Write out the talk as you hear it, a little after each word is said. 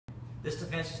This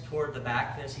defense is toward the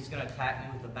back fist. He's going to attack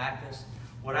me with the back fist.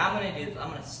 What I'm going to do is I'm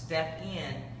going to step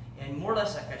in and more or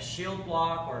less like a shield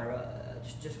block or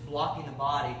just blocking the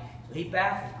body. So he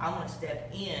backs. I'm going to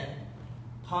step in,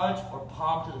 punch or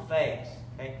palm to the face.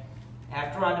 Okay.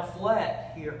 After I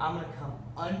deflect here, I'm going to come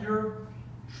under,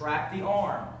 track the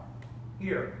arm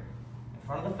here, in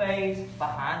front of the face,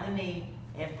 behind the knee,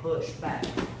 and push back.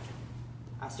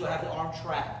 I still have the arm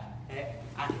trapped. Okay.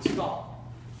 I can stop.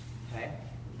 Okay.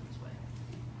 This way.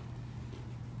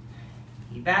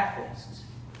 He back fists.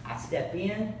 I step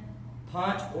in,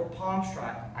 punch or palm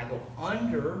strike. I go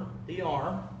under the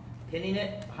arm, pinning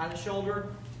it behind the shoulder.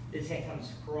 This hand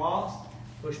comes across,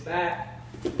 push back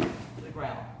to the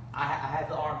ground. I have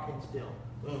the arm pinned still.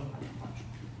 Boom, I can punch.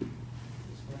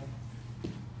 This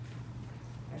way.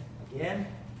 Okay. Again,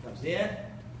 comes in.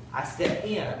 I step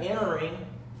in. I'm entering,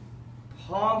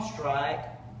 palm strike.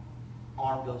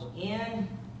 Arm goes in,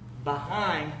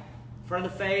 behind, front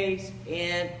of the face,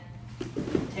 and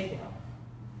take it out.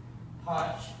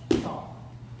 Punch, stomp.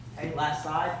 Okay, last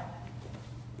side.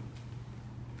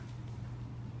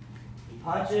 He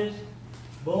punches,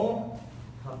 boom,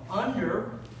 come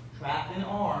under, trapped in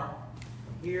arm,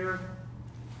 from here,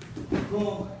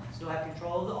 boom, still have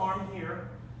control of the arm here,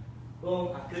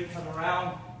 boom, I could come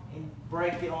around and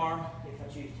break the arm if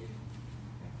I choose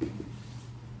to.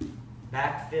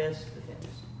 Back fist,